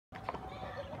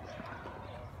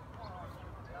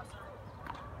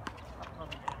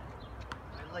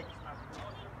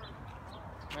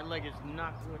My leg is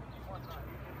not good.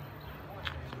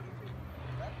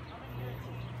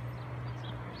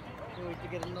 Can't wait to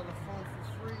get another phone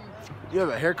for free. You have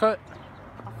a haircut?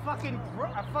 A fucking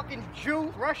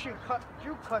Russian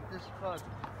Jew cut this cut.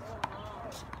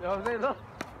 You know what I'm saying? Look.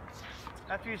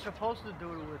 That's what you're supposed to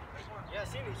do it with. Yeah,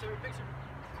 see me. Show me a picture.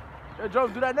 Yeah,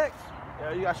 Jerome, do that next.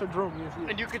 Yeah, you got some Jerome.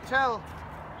 And you could tell.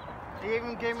 He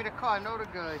even gave me the car. I know the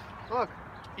guy. Look,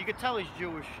 you could tell he's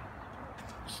Jewish.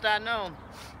 Staten Island.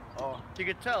 Oh. You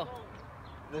could tell.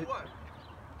 For what?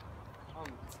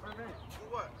 For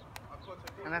what?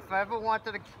 And if I ever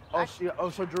wanted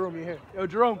to... So Jerome, you're here. Yo,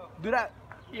 Jerome, do that.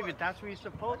 Yeah, but that's what you're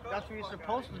supposed. That's what you're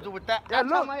supposed to do with that. Yeah, That's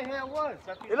look. how my hair was.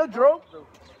 That's what Hey, you're look, Jerome.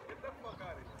 Get the fuck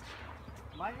out of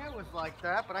here. My hair was like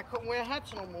that, but I couldn't wear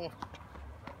hats no more.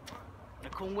 I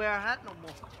couldn't wear a hat no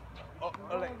more.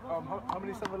 How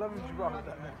many 7-Elevens did you rock with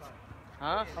that man?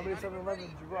 Huh? How many 7-Elevens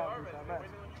did you rock with that man?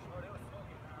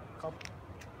 Couple.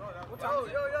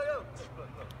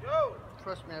 Yo!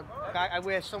 Trust me, I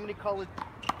wear so many colored.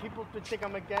 People think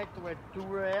I'm a gangster. I wear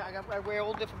do-rag. I wear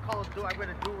all different colors. I wear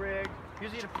the do-rag.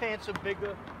 Usually the pants are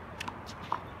bigger.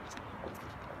 I'm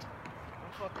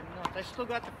fucking nuts. I still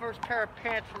got the first pair of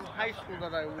pants from high school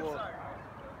that I wore.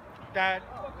 That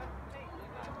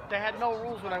they had no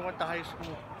rules when I went to high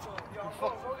school.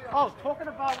 Oh, talking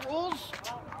about rules.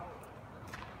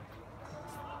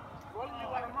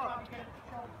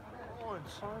 Come on,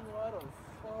 son, what the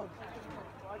fuck?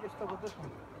 I get stuck with this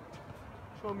one.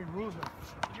 Show me rules now.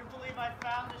 Can you believe I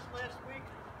found this last week?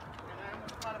 And I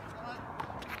almost got a flood.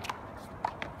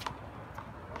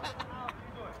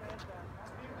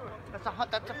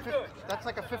 That's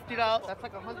like a $50. That's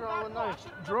like $100 knife.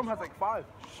 Jerome has like 5.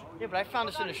 Yeah, but I found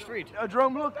this in the street.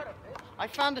 Jerome, look. I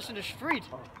found this in the street.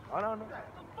 I don't know.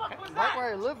 Right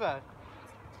where I live at.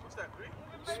 What's that, Green?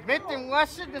 Smith and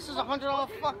Wesson. This is a $100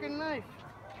 fucking knife.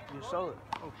 You sell it.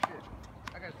 Oh shit!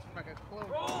 I got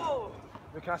clothes. Oh!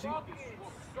 Can I see? Fuck.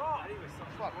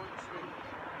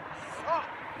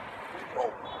 Oh!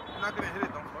 You're not gonna hit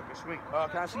it, don't fucking swing.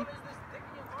 Can I see?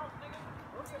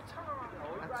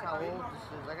 That's how old this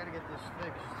is. I gotta get this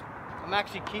fixed. I'm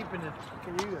actually keeping it.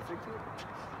 Can you even fix it?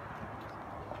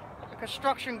 The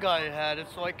construction guy had it,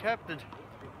 so I kept it.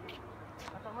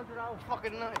 That's a $100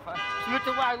 fucking knife.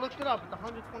 I looked it up. It's a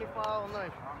 $125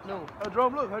 knife. No.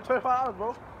 Jerome, look, $25,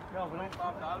 bro. No, but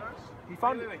 $5? He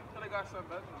found it. Wait. I got something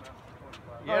better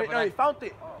than that. yeah, but he found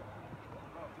it.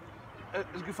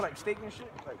 It's good for like steak and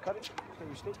shit. Like cut it. Can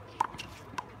you steak?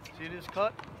 see this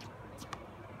cut?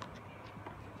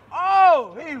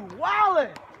 Oh, he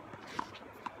wildin'.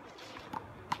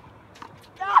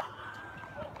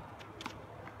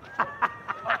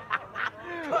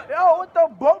 Yo, what the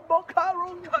bumbo cut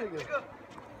wrong nigga?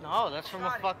 No, that's from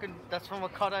a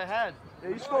cut I had. Yeah,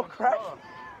 you smoke crack?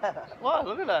 What?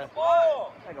 Look at that.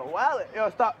 Oh! Like a wallet. Yo,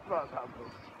 stop, bro.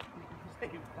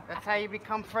 That's how you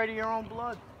become afraid of your own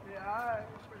blood. Yeah, alright.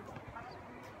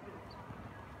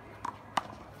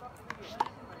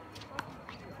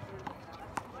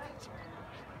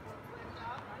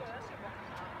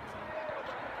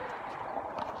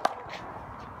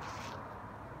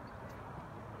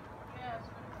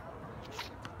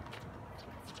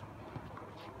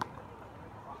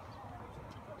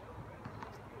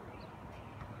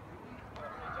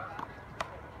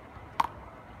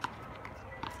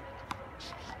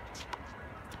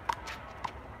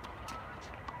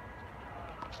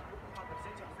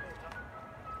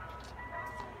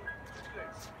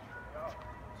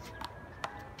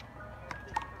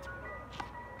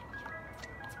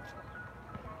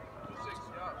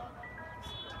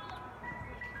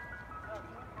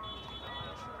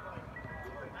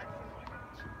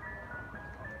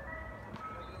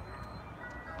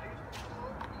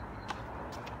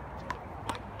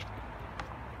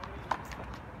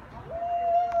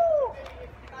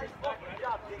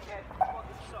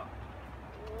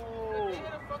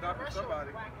 Stopping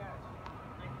somebody.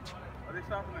 Are they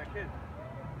stopping that kid?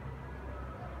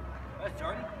 That's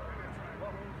Jordan.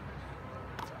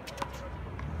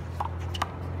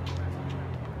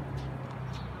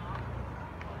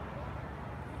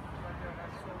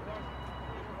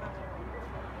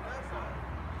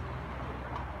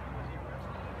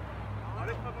 Are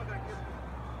they stopping that kid?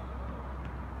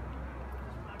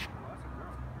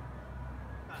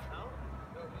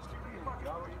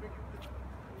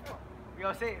 Yo,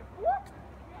 say it. What?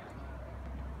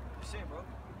 Shit, bro.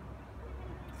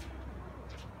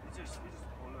 It's just,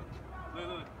 oh,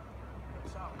 look.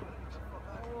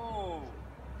 Oh.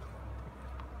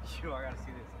 Yo, I gotta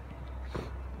see this.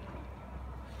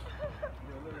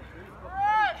 I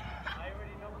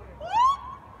already know what it is.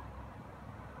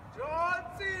 John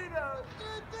Cena.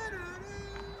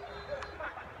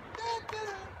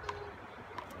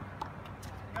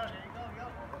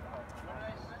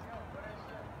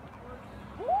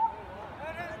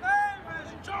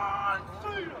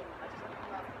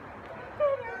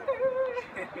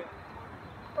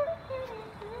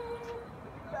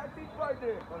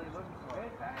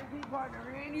 partner,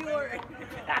 Randy Orton.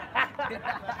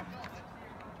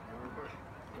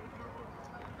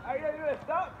 Are you gonna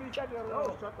stop? Shut the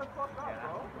fuck up,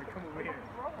 bro. Come over here.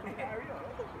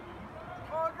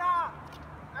 Corra!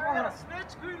 Ariel,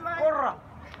 snitch, green light. Corra.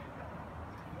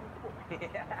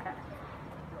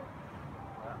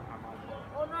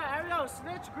 Oh no, Ariel,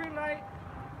 snitch, green light.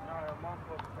 No, your mom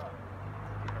fucked up.